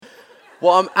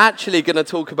What I'm actually going to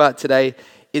talk about today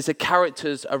is the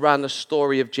characters around the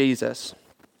story of Jesus.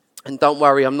 And don't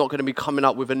worry, I'm not going to be coming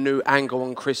up with a new angle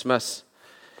on Christmas.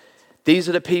 These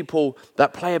are the people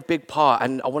that play a big part,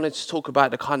 and I wanted to talk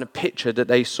about the kind of picture that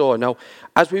they saw. Now,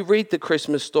 as we read the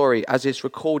Christmas story, as it's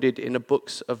recorded in the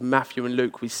books of Matthew and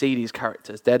Luke, we see these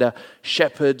characters. They're the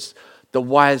shepherds, the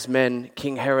wise men,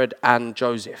 King Herod, and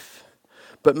Joseph.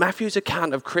 But Matthew's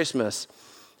account of Christmas,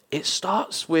 it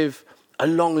starts with a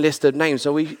long list of names.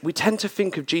 So we tend to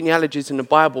think of genealogies in the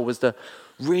Bible as the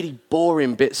really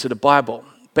boring bits of the Bible.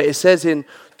 But it says in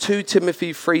 2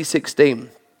 Timothy 3:16,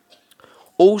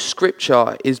 all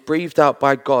scripture is breathed out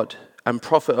by God and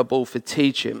profitable for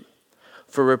teaching,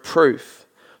 for reproof,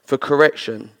 for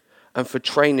correction, and for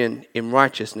training in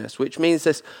righteousness, which means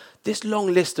this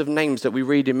long list of names that we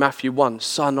read in Matthew 1,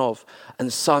 son of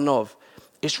and son of,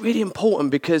 it's really important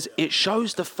because it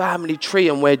shows the family tree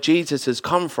and where Jesus has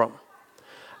come from.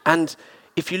 And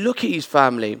if you look at his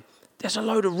family, there's a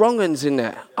load of wrong uns in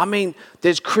there. I mean,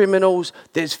 there's criminals,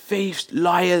 there's thieves,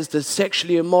 liars, there's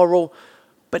sexually immoral,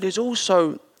 but there's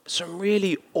also some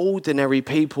really ordinary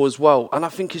people as well. And I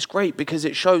think it's great because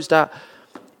it shows that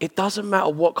it doesn't matter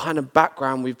what kind of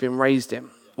background we've been raised in,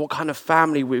 what kind of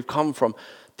family we've come from.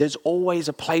 There's always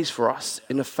a place for us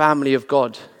in the family of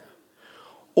God.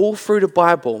 All through the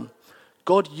Bible,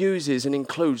 God uses and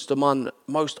includes the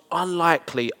most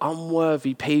unlikely,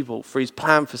 unworthy people for his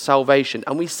plan for salvation.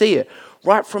 And we see it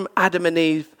right from Adam and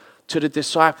Eve to the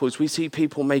disciples. We see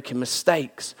people making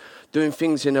mistakes, doing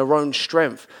things in their own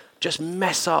strength, just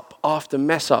mess up after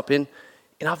mess up. In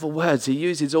other words, he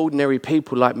uses ordinary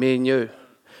people like me and you.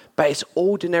 But it's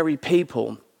ordinary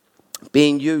people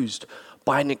being used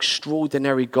by an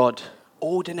extraordinary God.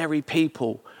 Ordinary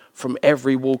people from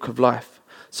every walk of life.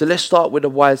 So let's start with the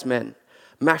wise men.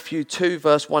 Matthew 2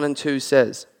 verse 1 and 2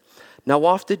 says, now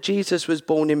after Jesus was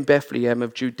born in Bethlehem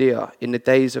of Judea in the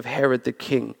days of Herod the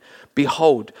king,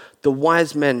 behold, the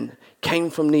wise men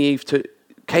came from the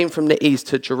east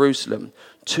to Jerusalem,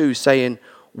 too, saying,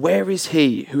 where is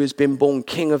he who has been born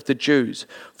King of the Jews?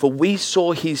 For we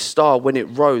saw his star when it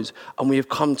rose, and we have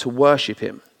come to worship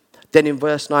him. Then in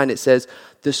verse 9 it says,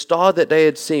 the star that they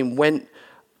had seen when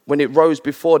it rose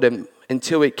before them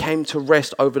until it came to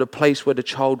rest over the place where the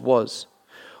child was.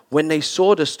 When they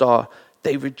saw the star,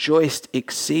 they rejoiced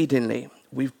exceedingly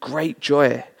with great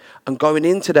joy. And going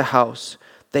into the house,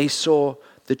 they saw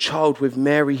the child with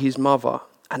Mary his mother,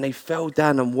 and they fell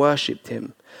down and worshipped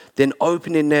him. Then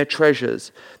opening their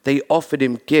treasures, they offered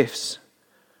him gifts,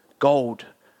 gold,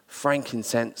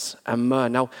 frankincense, and myrrh.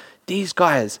 Now, these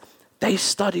guys, they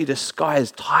study the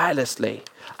skies tirelessly.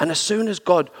 And as soon as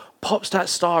God pops that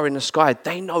star in the sky,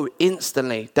 they know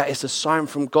instantly that it's a sign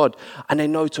from God, and they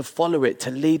know to follow it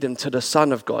to lead them to the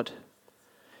Son of God.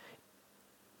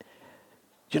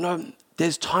 You know,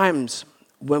 there's times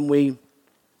when we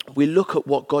look at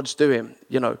what God's doing,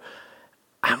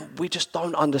 and we just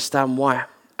don't understand why.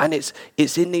 And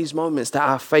it's in these moments that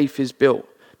our faith is built.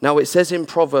 Now it says in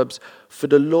Proverbs, for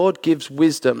the Lord gives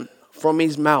wisdom, from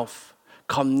his mouth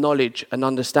come knowledge and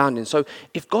understanding. So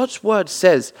if God's word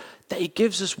says that he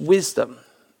gives us wisdom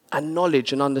and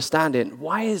knowledge and understanding,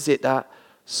 why is it that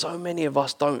so many of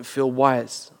us don't feel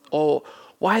wise? Or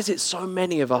why is it so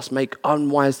many of us make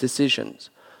unwise decisions?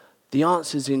 The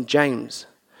answer's in James.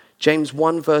 James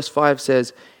 1 verse 5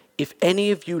 says, if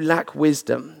any of you lack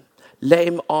wisdom, let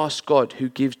him ask God who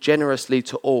gives generously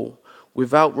to all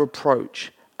without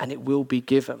reproach, and it will be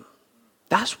given.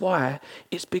 That's why.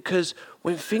 It's because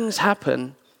when things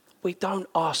happen, we don't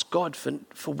ask God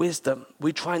for wisdom.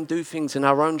 We try and do things in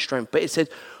our own strength. But it says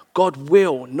God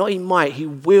will, not he might, he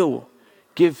will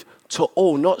give to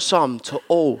all, not some, to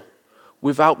all,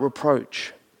 without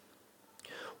reproach.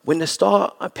 When the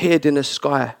star appeared in the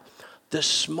sky, the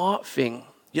smart thing,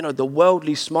 the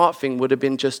worldly smart thing would have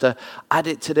been just to add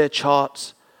it to their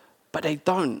charts. But they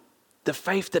don't. The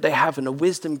faith that they have and the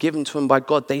wisdom given to them by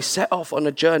God, they set off on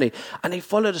a journey and they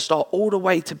follow the star all the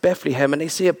way to Bethlehem, and they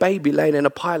see a baby laying in a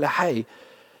pile of hay.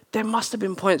 There must have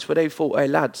been points where they thought, hey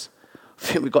lads, I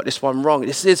think we got this one wrong.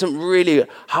 This isn't really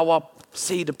how I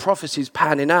see the prophecies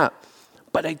panning out.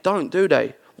 But they don't, do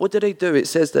they? What do? It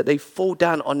says that they fall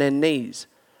down on their knees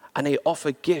and they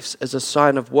offer gifts as a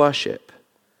sign of worship.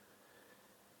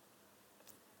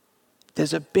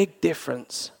 There's a big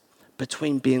difference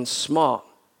between being smart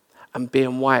and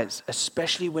being wise,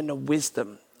 especially when the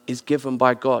wisdom is given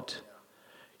by God.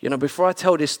 Before I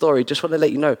tell this story, just want to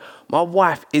let you know, my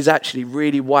wife is actually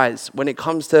really wise. When it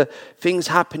comes to things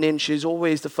happening, she's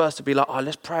always the first to be like,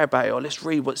 let's pray about it, or let's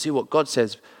read, see what God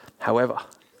says. However,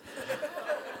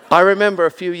 I remember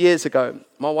a few years ago,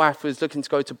 my wife was looking to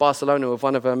go to Barcelona with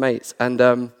one of her mates,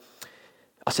 and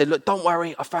I said, look, don't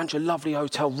worry. I found you a lovely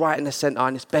hotel right in the centre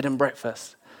and it's bed and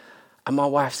breakfast. And my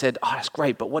wife said, oh, that's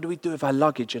great, but what do we do with our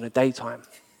luggage in the daytime?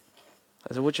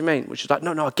 I said, what do you mean? Which is like,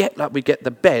 no, I get like we get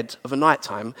the bed of a night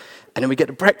time and then we get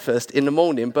the breakfast in the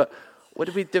morning, but what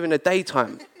do we do in the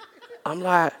daytime? I'm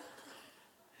like,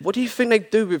 what do you think they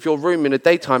do with your room in the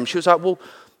daytime? She was like, well,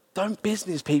 don't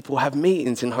business people have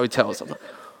meetings in hotels? I'm like,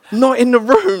 not in the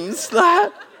rooms.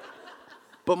 Like.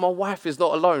 But my wife is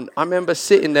not alone. I remember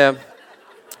sitting there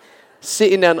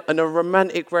in a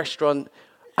romantic restaurant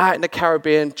out in the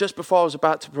Caribbean just before I was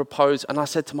about to propose, and I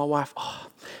said to my wife, oh,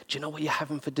 do you know what you're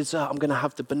having for dessert? I'm going to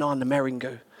have the banana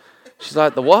meringue. She's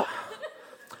like, the what?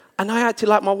 And I acted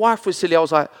like my wife was silly. I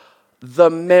was like, the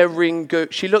meringue.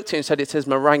 She looked at me and said, it says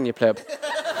meringue, pleb.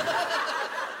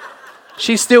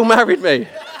 She still married me.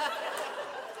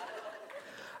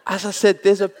 As I said,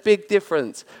 there's a big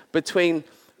difference between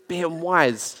being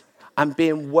wise and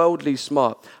being worldly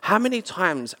smart. How many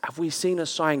times have we seen a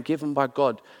sign given by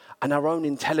God and our own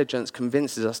intelligence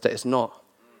convinces us that it's not?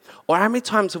 Or how many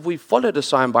times have we followed a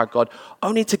sign by God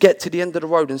only to get to the end of the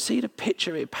road and see the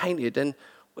picture it painted and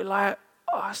we're like,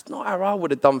 oh, that's not how I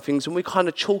would have done things, and we kind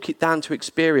of chalk it down to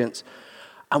experience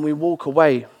and we walk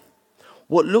away.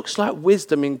 What looks like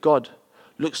wisdom in God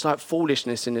looks like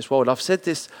foolishness in this world. I've said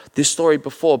this story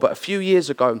before, but a few years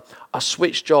ago, I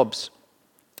switched jobs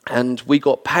and we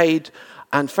got paid,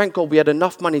 and thank God we had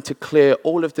enough money to clear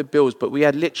all of the bills, but we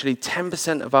had literally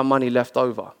 10% of our money left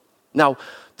over. Now,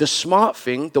 the smart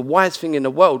thing, the wise thing in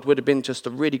the world would have been just to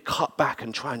really cut back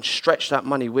and try and stretch that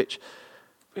money, which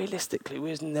realistically we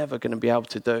was never going to be able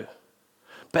to do.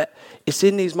 But it's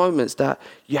in these moments that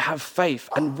you have faith,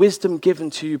 and wisdom given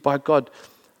to you by God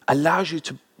allows you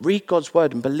to read God's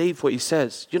word and believe what he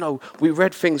says. You know, we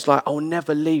read things like, I'll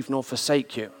never leave nor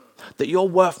forsake you. That you're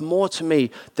worth more to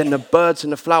me than the birds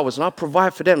and the flowers, and I'll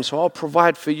provide for them, so I'll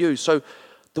provide for you. So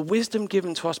the wisdom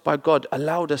given to us by God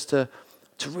allowed us to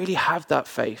really have that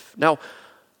faith. Now,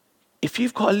 if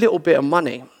you've got a little bit of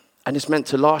money and it's meant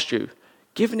to last you,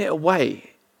 giving it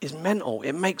away is mental.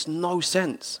 It makes no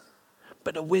sense.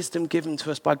 But the wisdom given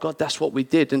to us by God, that's what we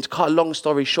did. And to cut a long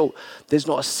story short, there's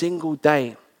not a single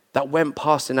day that went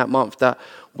past in that month that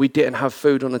we didn't have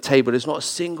food on the table. There's not a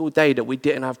single day that we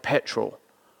didn't have petrol.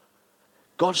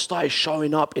 God started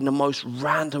showing up in the most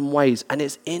random ways. And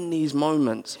it's in these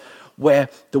moments where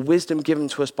the wisdom given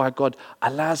to us by God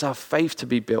allows our faith to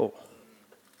be built.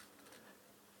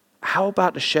 How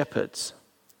about the shepherds?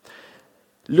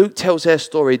 Luke tells their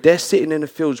story. They're sitting in the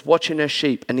fields watching their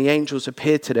sheep, and the angels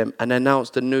appeared to them and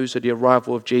announced the news of the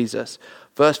arrival of Jesus.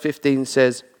 Verse 15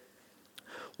 says,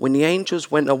 when the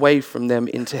angels went away from them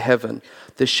into heaven,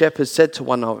 the shepherds said to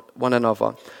one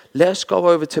another, let us go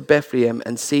over to Bethlehem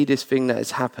and see this thing that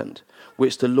has happened,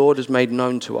 which the Lord has made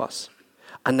known to us.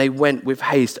 And they went with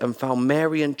haste and found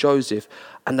Mary and Joseph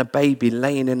and the baby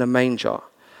laying in a manger.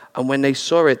 And when they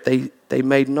saw it, they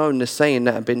made known the saying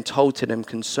that had been told to them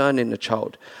concerning the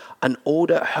child. And all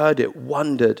that heard it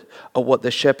wondered at what the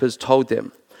shepherds told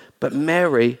them. But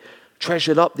Mary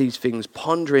treasured up these things,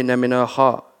 pondering them in her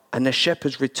heart. And the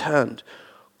shepherds returned,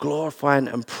 glorifying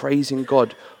and praising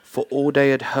God for all they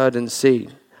had heard and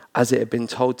seen, as it had been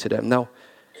told to them. Now,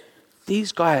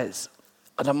 these guys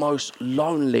are the most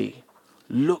lonely,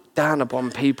 looked down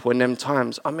upon people in them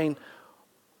times. I mean,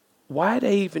 why are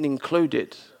they even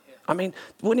included? I mean,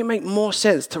 wouldn't it make more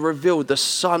sense to reveal the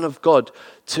Son of God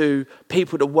to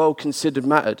people the world considered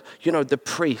mattered? You know, the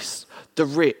priests, the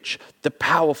rich, the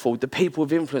powerful, the people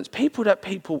of influence, people that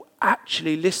people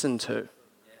actually listen to.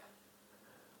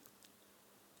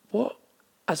 What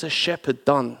has a shepherd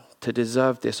done to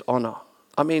deserve this honor?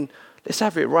 I mean, let's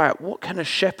have it right. What can a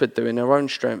shepherd do in their own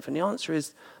strength? And the answer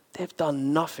is they've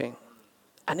done nothing.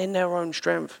 And in their own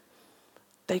strength,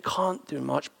 they can't do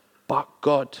much, but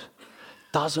God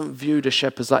doesn't view the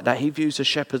shepherds like that. He views the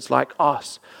shepherds like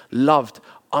us, loved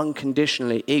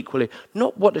unconditionally, equally.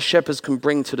 Not what the shepherds can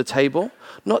bring to the table,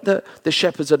 not that the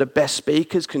shepherds are the best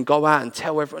speakers, can go out and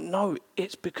tell everyone. No,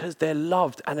 it's because they're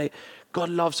loved, and God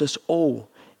loves us all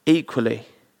equally.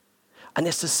 And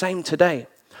it's the same today.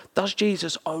 Does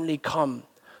Jesus only come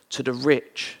to the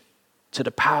rich, to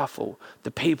the powerful, the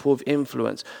people of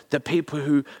influence, the people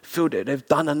who feel that they've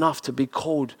done enough to be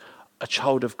called a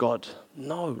child of God?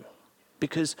 No,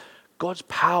 because God's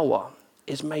power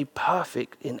is made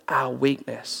perfect in our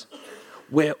weakness.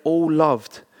 We're all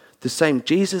loved the same.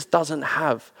 Jesus doesn't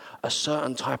have a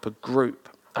certain type of group,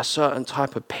 a certain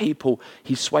type of people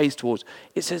he sways towards.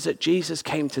 It says that Jesus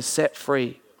came to set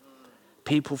free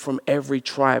people from every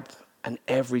tribe and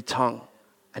every tongue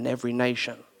and every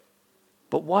nation.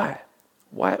 But why?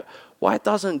 Why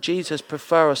doesn't Jesus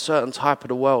prefer a certain type of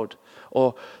the world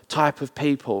or type of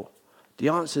people? The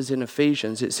answer is in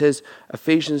Ephesians. It says,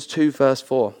 Ephesians 2 verse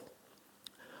 4,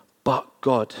 but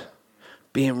God,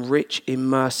 being rich in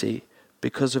mercy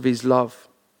because of his love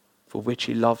for which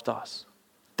he loved us.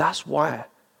 That's why.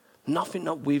 Nothing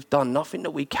that we've done, nothing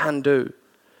that we can do,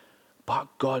 but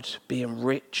God being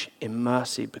rich in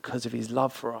mercy because of his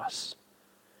love for us.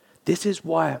 This is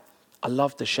why I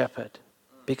love the shepherd,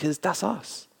 because that's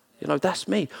us. You know, that's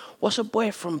me. What's a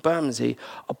boy from Bermondsey,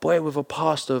 a boy with a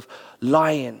past of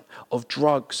lying, of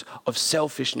drugs, of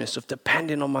selfishness, of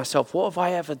depending on myself? What have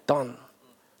I ever done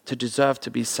to deserve to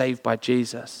be saved by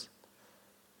Jesus?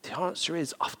 The answer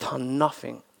is, I've done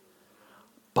nothing.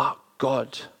 But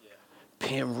God,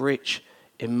 being rich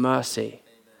in mercy,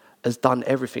 has done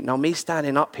everything. Now, me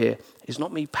standing up here is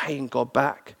not me paying God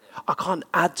back. I can't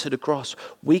add to the cross.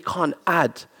 We can't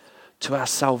add to our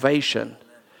salvation.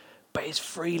 But it's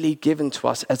freely given to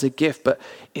us as a gift. But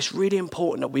it's really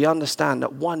important that we understand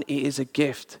that, one, it is a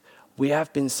gift. We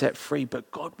have been set free, but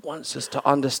God wants us to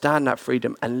understand that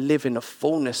freedom and live in the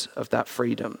fullness of that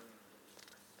freedom.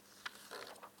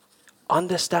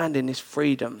 Understanding this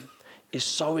freedom is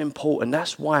so important.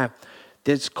 That's why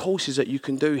there's courses that you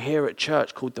can do here at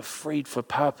church called the Freed for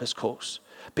Purpose course.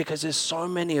 Because there's so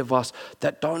many of us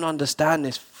that don't understand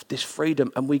this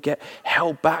freedom, and we get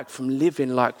held back from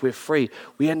living like we're free.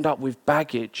 We end up with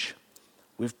baggage,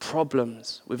 with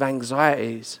problems, with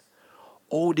anxieties,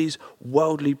 all these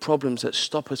worldly problems that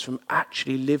stop us from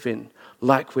actually living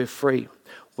like we're free.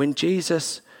 When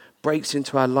Jesus breaks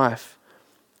into our life,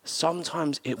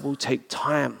 sometimes it will take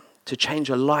time to change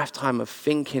a lifetime of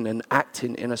thinking and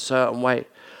acting in a certain way.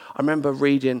 I remember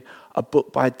reading a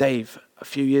book by Dave a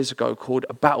few years ago called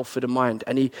A Battle for the Mind.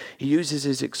 And he uses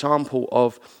his example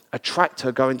of a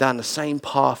tractor going down the same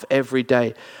path every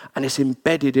day. And it's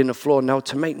embedded in the floor. Now,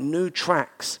 to make new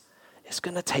tracks, it's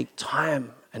going to take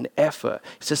time and effort.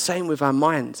 It's the same with our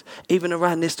minds. Even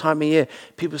around this time of year,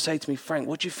 people say to me, Frank,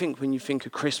 what do you think when you think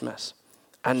of Christmas?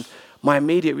 And my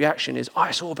immediate reaction is,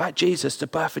 it's all about Jesus, the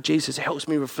birth of Jesus. It helps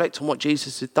me reflect on what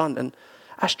Jesus has done. And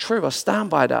that's true. I stand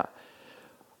by that.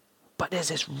 But there's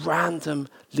this random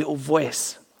little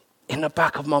voice in the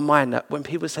back of my mind that when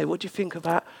people say, what do you think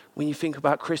about when you think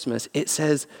about Christmas? It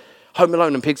says, Home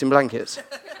Alone and Pigs in Blankets.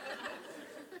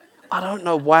 I don't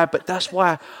know why, but that's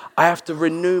why I have to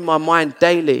renew my mind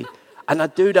daily. And I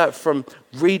do that from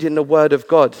reading the Word of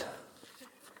God.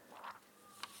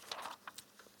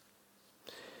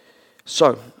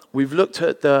 So, we've looked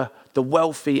at the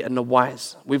wealthy and the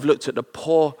wise. We've looked at the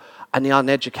poor and the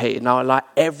uneducated. Now, like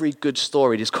every good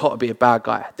story, there's got to be a bad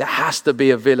guy. There has to be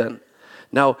a villain.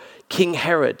 Now, King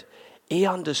Herod, he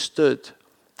understood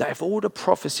that if all the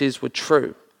prophecies were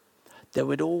true, there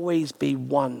would always be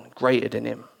one greater than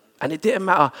him. And it didn't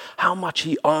matter how much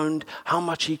he owned, how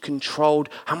much he controlled,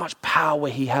 how much power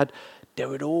he had. There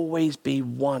would always be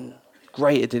one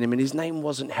greater than him. And his name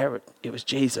wasn't Herod, it was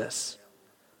Jesus.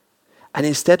 And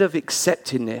instead of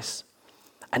accepting this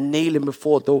and kneeling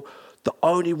before the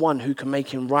only one who can make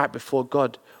him right before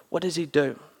God, what does he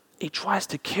do? He tries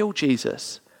to kill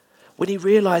Jesus. When he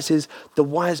realizes the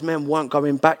wise men weren't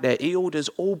going back there, he orders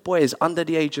all boys under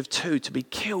the age of 2 to be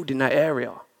killed in that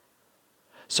area.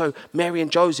 So Mary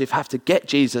and Joseph have to get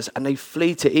Jesus and they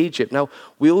flee to Egypt. Now,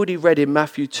 we already read in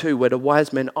Matthew 2 where the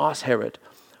wise men asked Herod,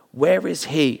 where is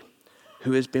he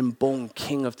who has been born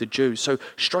King of the Jews? So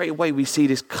straight away we see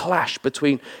this clash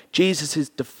between Jesus'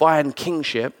 divine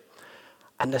kingship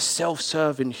and the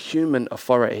self-serving human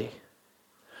authority.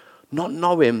 Not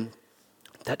knowing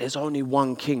that there's only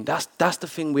one king. That's the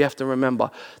thing we have to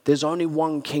remember. There's only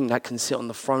one king that can sit on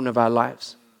the throne of our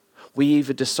lives. We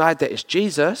either decide that it's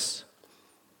Jesus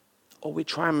or we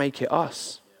try and make it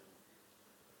us.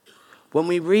 When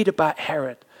we read about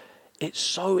Herod, it's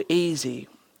so easy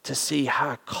to see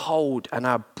how cold and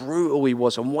how brutal he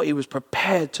was and what he was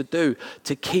prepared to do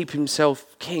to keep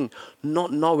himself king,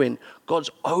 not knowing God's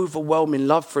overwhelming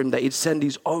love for him, that he'd send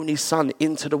his only son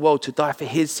into the world to die for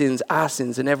his sins, our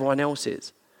sins, and everyone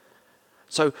else's.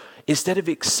 So instead of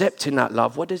accepting that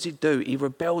love, what does he do? He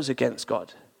rebels against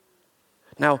God.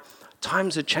 Now,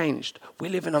 times have changed. We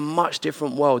live in a much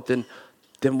different world than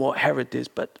what Herod did,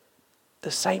 but the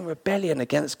same rebellion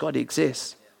against God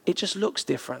exists. It just looks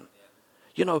different.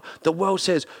 You know, the world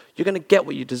says you're going to get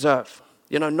what you deserve.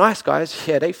 You know, nice guys,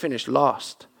 yeah, they finished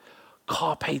last.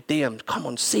 Carpe diem. Come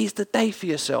on, seize the day for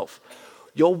yourself.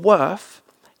 Your worth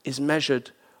is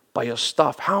measured by your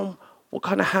stuff. What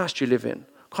kind of house do you live in?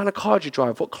 What kind of car do you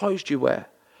drive? What clothes do you wear?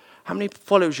 How many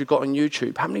followers you got on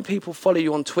YouTube? How many people follow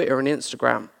you on Twitter and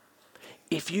Instagram?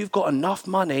 If you've got enough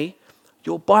money,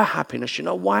 you'll buy happiness. You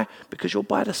know why? Because you'll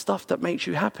buy the stuff that makes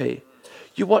you happy.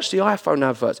 You watch the iPhone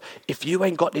adverts. If you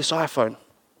ain't got this iPhone,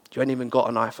 you ain't even got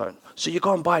an iPhone. So you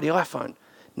go and buy the iPhone.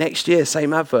 Next year,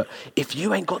 same advert. If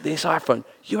you ain't got this iPhone,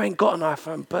 you ain't got an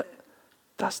iPhone. But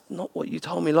that's not what you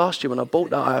told me last year when I bought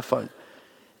that iPhone.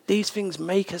 These things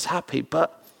make us happy,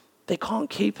 but they can't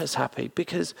keep us happy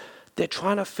because they're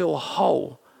trying to fill a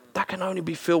hole that can only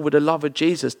be filled with the love of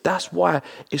Jesus. That's why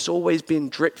it's always been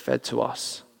drip-fed to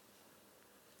us.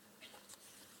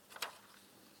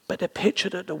 But the picture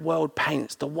that the world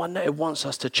paints, the one that it wants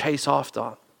us to chase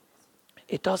after,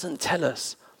 it doesn't tell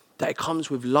us that it comes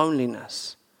with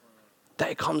loneliness, that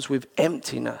it comes with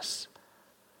emptiness,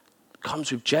 it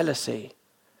comes with jealousy,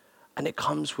 and it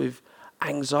comes with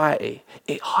anxiety.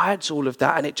 It hides all of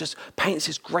that, and it just paints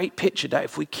this great picture that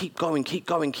if we keep going,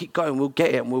 we'll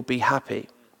get it and we'll be happy.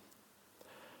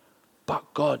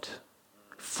 But God,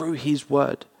 through his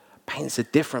word, paints a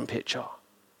different picture.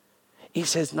 He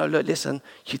says, no, look, listen,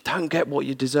 you don't get what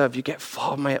you deserve. You get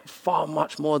far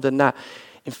much more than that.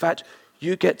 In fact,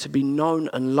 you get to be known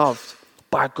and loved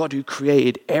by a God who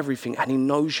created everything, and he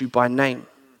knows you by name.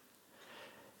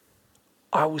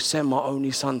 I will send my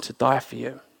only son to die for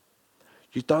you.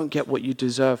 You don't get what you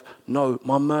deserve. No,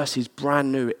 my mercy is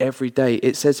brand new every day.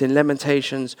 It says in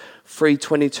Lamentations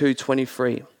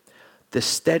 3:22-23, the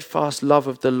steadfast love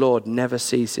of the Lord never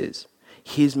ceases.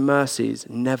 His mercies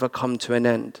never come to an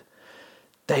end.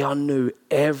 They are new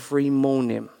every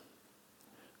morning.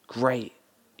 Great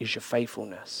is your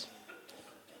faithfulness.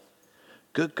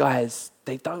 Good guys,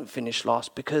 they don't finish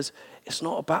last because it's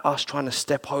not about us trying to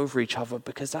step over each other,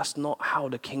 because that's not how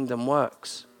the kingdom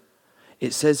works.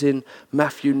 It says in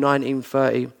Matthew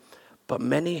 19:30, but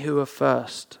many who are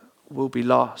first will be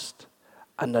last,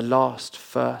 and the last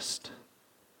first.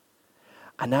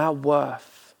 And our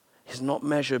worth is not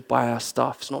measured by our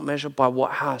stuff. It's not measured by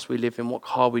what house we live in, what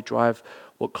car we drive,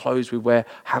 what clothes we wear,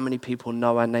 how many people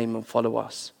know our name and follow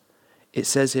us. It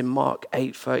says in Mark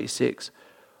 8:36,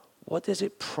 what does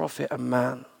it profit a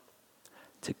man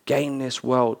to gain this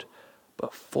world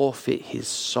but forfeit his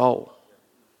soul?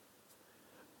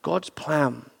 God's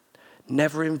plan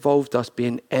never involved us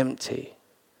being empty,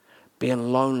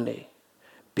 being lonely,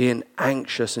 being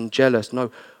anxious and jealous.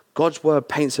 No, God's word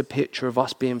paints a picture of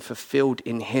us being fulfilled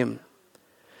in him,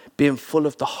 being full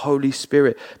of the Holy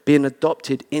Spirit, being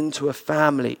adopted into a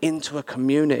family, into a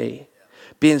community,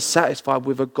 being satisfied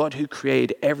with a God who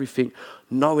created everything,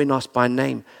 knowing us by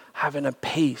name, having a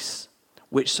peace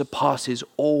which surpasses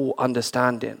all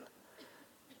understanding.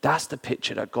 That's the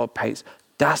picture that God paints.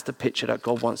 That's the picture that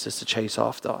God wants us to chase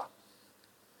after.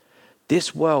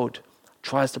 This world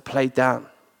tries to play down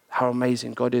how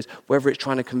amazing God is, whether it's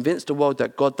trying to convince the world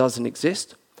that God doesn't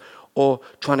exist, or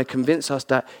trying to convince us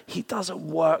that he doesn't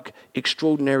work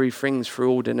extraordinary things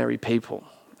through ordinary people.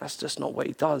 That's just not what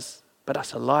he does, but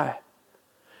that's a lie.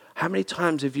 How many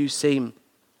times have you seen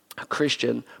a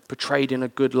Christian portrayed in a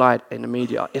good light in the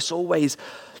media? It's always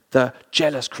the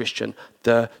jealous Christian,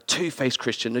 the two-faced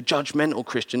Christian, the judgmental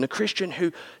Christian, the Christian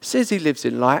who says he lives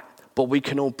in light, but we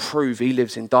can all prove he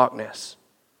lives in darkness.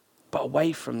 But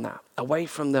away from that, away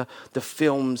from the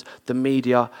films, the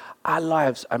media, our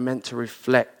lives are meant to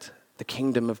reflect the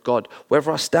kingdom of God.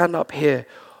 Whether I stand up here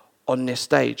on this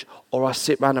stage or I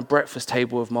sit around a breakfast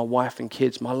table with my wife and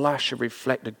kids, my life should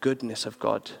reflect the goodness of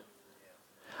God.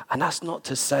 And that's not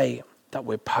to say that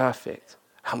we're perfect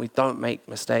and we don't make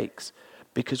mistakes,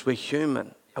 because we're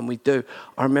human and we do.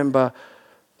 I remember,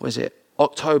 was it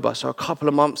October, so a couple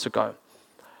of months ago,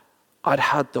 I'd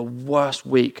had the worst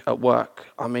week at work.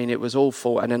 I mean, it was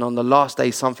awful. And then on the last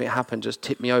day, something happened, just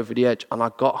tipped me over the edge. And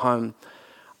I got home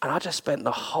and I just spent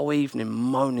the whole evening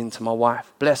moaning to my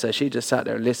wife. Bless her, she just sat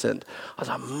there and listened. I was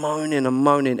like moaning and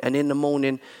moaning. And in the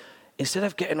morning, instead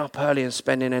of getting up early and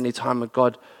spending any time with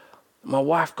God, my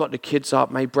wife got the kids up,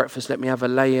 made breakfast, let me have a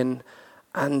lay-in.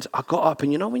 And I got up,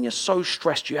 and you know when you're so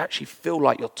stressed, you actually feel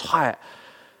like you're tired.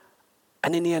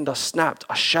 And in the end, I snapped.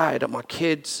 I shouted at my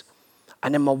kids.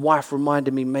 And then my wife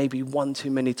reminded me maybe one too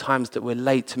many times that we're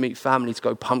late to meet family to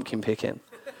go pumpkin picking.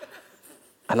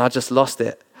 And I just lost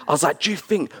it. I was like, do you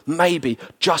think maybe,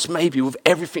 just maybe, with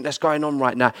everything that's going on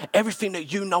right now, everything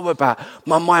that you know about,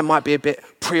 my mind might be a bit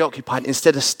preoccupied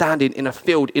instead of standing in a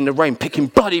field in the rain picking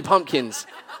bloody pumpkins?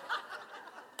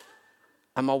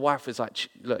 And my wife was like,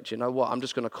 look, do you know what? I'm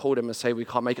just going to call them and say we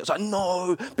can't make it. I was like,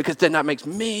 no, because then that makes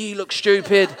me look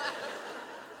stupid.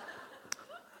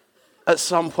 At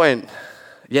some point,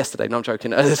 yesterday, no, I'm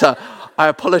joking. I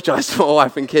apologized to my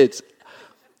wife and kids.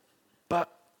 But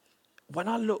when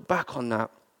I look back on that,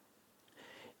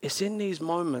 it's in these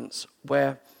moments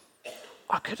where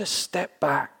I could have stepped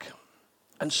back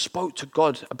and spoke to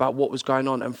God about what was going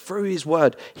on. And through his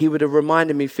word, he would have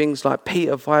reminded me things like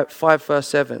Peter 5 verse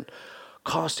 7,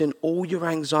 casting all your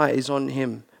anxieties on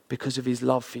him because of his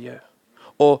love for you.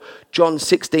 Or John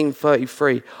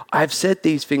 16:33, I have said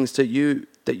these things to you,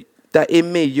 that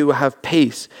in me you will have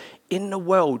peace. In the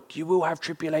world you will have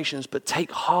tribulations, but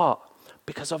take heart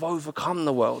because I've overcome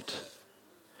the world.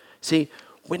 See,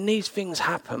 when these things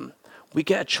happen, we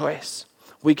get a choice.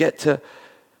 We get to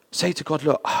say to God,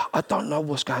 look, I don't know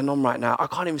what's going on right now. I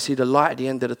can't even see the light at the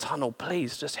end of the tunnel.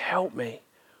 Please, just help me.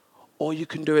 Or you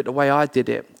can do it the way I did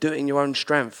it. Do it in your own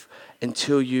strength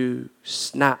until you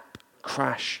snap,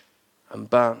 crash, and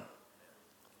burn.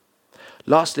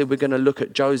 Lastly, we're going to look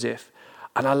at Joseph.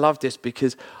 And I love this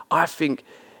because I think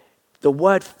the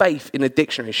word faith in a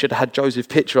dictionary should have had Joseph's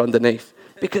picture underneath.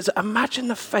 Because imagine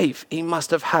the faith he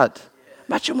must have had.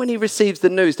 Imagine when he receives the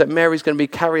news that Mary's going to be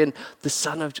carrying the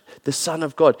Son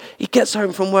of God. He gets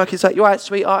home from work. He's like, you all right,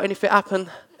 sweetheart? Anything happen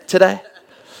today?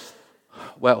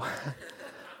 Well,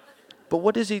 but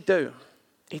what does he do?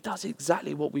 He does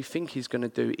exactly what we think he's going to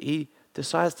do. He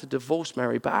decides to divorce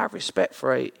Mary, but out of respect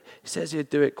for her, he says he'd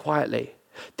do it quietly.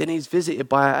 Then he's visited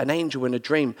by an angel in a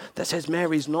dream that says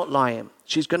Mary's not lying.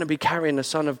 She's going to be carrying the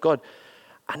Son of God.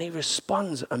 And he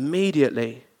responds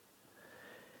immediately.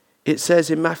 It says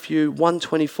in Matthew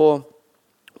 1:24,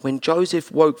 when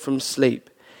Joseph woke from sleep,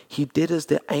 he did as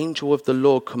the angel of the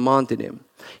Lord commanded him.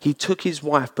 He took his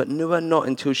wife, but knew her not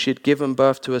until she had given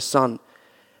birth to a son.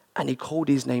 And he called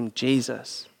his name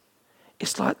Jesus.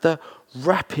 It's like the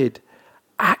rapid,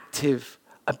 active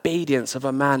obedience of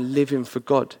a man living for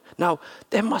God. Now,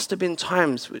 there must have been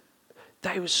times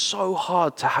that it was so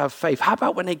hard to have faith. How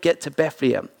about when they get to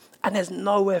Bethlehem and there's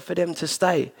nowhere for them to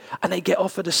stay and they get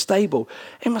offered a stable?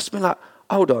 It must have been like,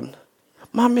 hold on,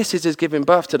 my missus is giving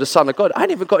birth to the Son of God. I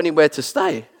ain't even got anywhere to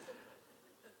stay.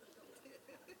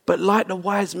 But like the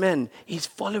wise men, he's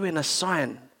following a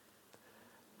sign.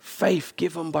 Faith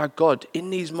given by God in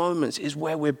these moments is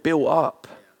where we're built up.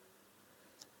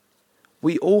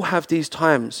 We all have these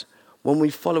times when we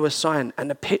follow a sign and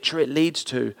the picture it leads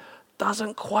to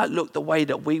doesn't quite look the way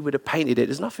that we would have painted it.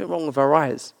 There's nothing wrong with our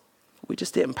eyes. We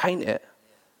just didn't paint it.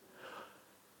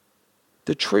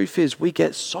 The truth is we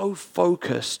get so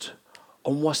focused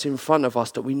on what's in front of us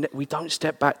that we don't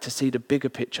step back to see the bigger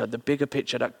picture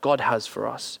that God has for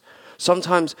us.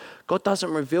 Sometimes God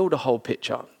doesn't reveal the whole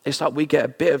picture. It's like we get a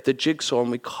bit of the jigsaw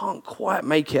and we can't quite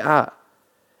make it out.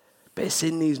 But it's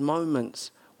in these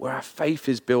moments where our faith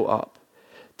is built up.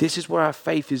 This is where our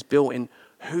faith is built in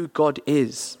who God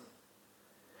is.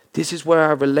 This is where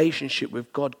our relationship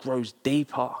with God grows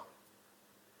deeper.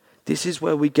 This is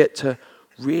where we get to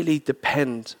really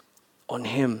depend on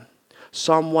him.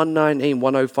 Psalm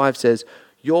 119:105 says,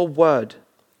 your word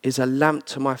is a lamp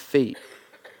to my feet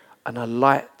and a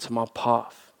light to my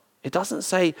path. It doesn't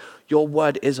say your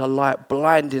word is a light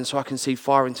blinding so I can see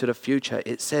far into the future.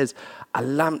 It says a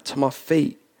lamp to my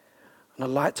feet and a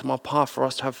light to my path for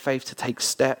us to have faith to take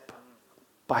step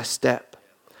by step.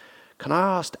 Can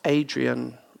I ask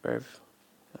Adrian, I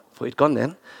thought he'd gone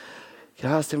then.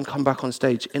 Can I ask him to come back on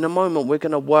stage? In a moment, we're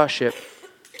going to worship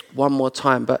one more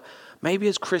time, but maybe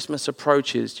as Christmas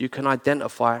approaches, you can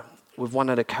identify with one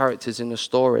of the characters in the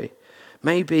story.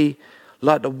 Maybe,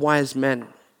 like the wise men,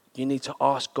 you need to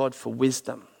ask God for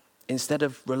wisdom instead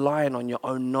of relying on your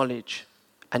own knowledge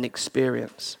and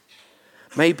experience.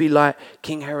 Maybe like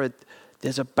King Herod,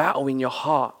 there's a battle in your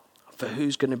heart for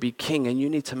who's going to be king, and you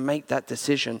need to make that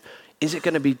decision. Is it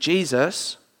going to be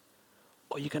Jesus,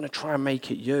 or are you going to try and make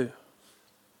it you?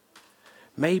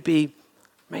 Maybe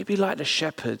like the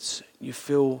shepherds, you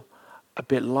feel a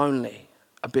bit lonely,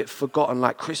 a bit forgotten,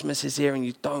 like Christmas is here and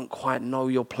you don't quite know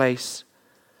your place.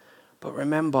 But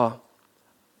remember,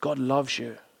 God loves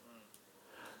you.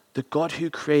 The God who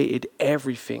created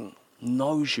everything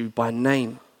knows you by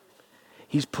name.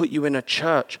 He's put you in a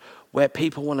church where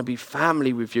people want to be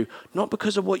family with you, not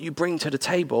because of what you bring to the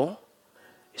table,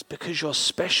 it's because you're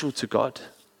special to God.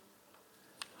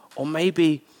 Or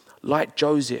maybe, like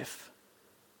Joseph,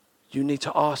 you need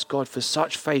to ask God for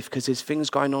such faith because there's things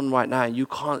going on right now and you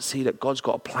can't see that God's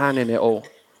got a plan in it all.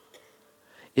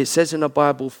 It says in the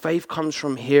Bible, faith comes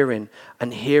from hearing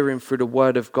and hearing through the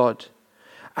word of God.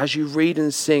 As you read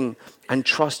and sing and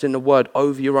trust in the word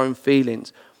over your own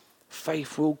feelings,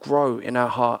 faith will grow in our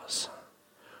hearts.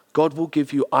 God will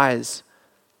give you eyes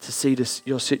to see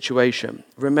your situation.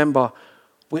 Remember,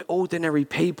 we're ordinary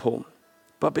people,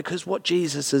 but because what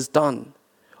Jesus has done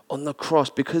on the cross,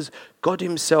 because God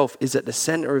himself is at the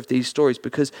center of these stories,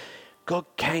 because God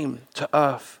came to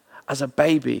earth as a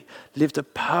baby, lived a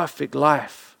perfect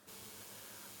life,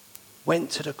 went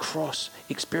to the cross,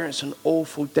 experienced an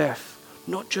awful death,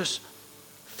 not just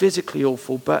physically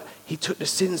awful, but he took the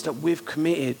sins that we've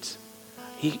committed.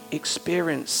 He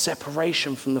experienced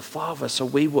separation from the Father so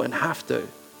we wouldn't have to.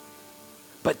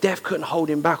 But death couldn't hold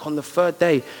him back. On the third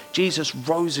day, Jesus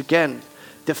rose again,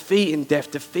 defeating death,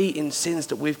 defeating sins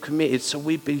that we've committed so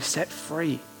we'd be set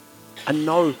free. And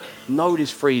know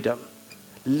this freedom,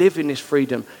 live in this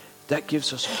freedom that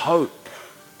gives us hope,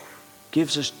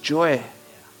 gives us joy,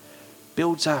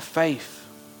 builds our faith,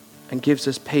 and gives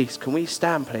us peace. Can we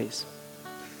stand, please?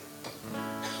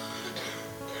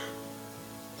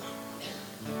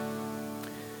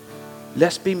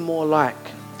 Let's be more like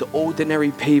the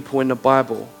ordinary people in the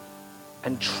Bible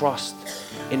and trust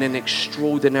in an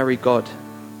extraordinary God,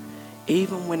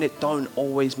 even when it don't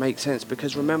always make sense,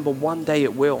 because remember, one day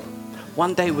it will.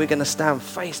 One day we're going to stand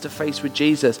face to face with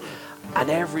Jesus and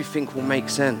everything will make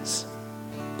sense.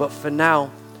 But for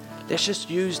now, let's just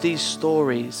use these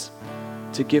stories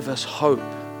to give us hope,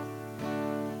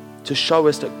 to show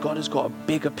us that God has got a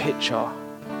bigger picture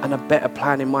and a better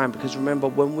plan in mind. Because remember,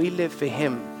 when we live for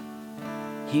him,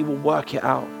 he will work it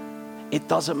out. It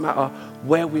doesn't matter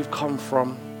where we've come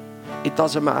from. It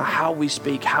doesn't matter how we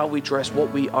speak, how we dress,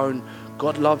 what we own.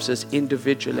 God loves us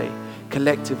individually,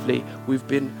 collectively. We've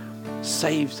been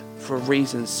saved for a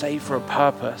reason, saved for a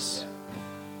purpose.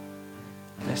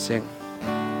 Let's sing.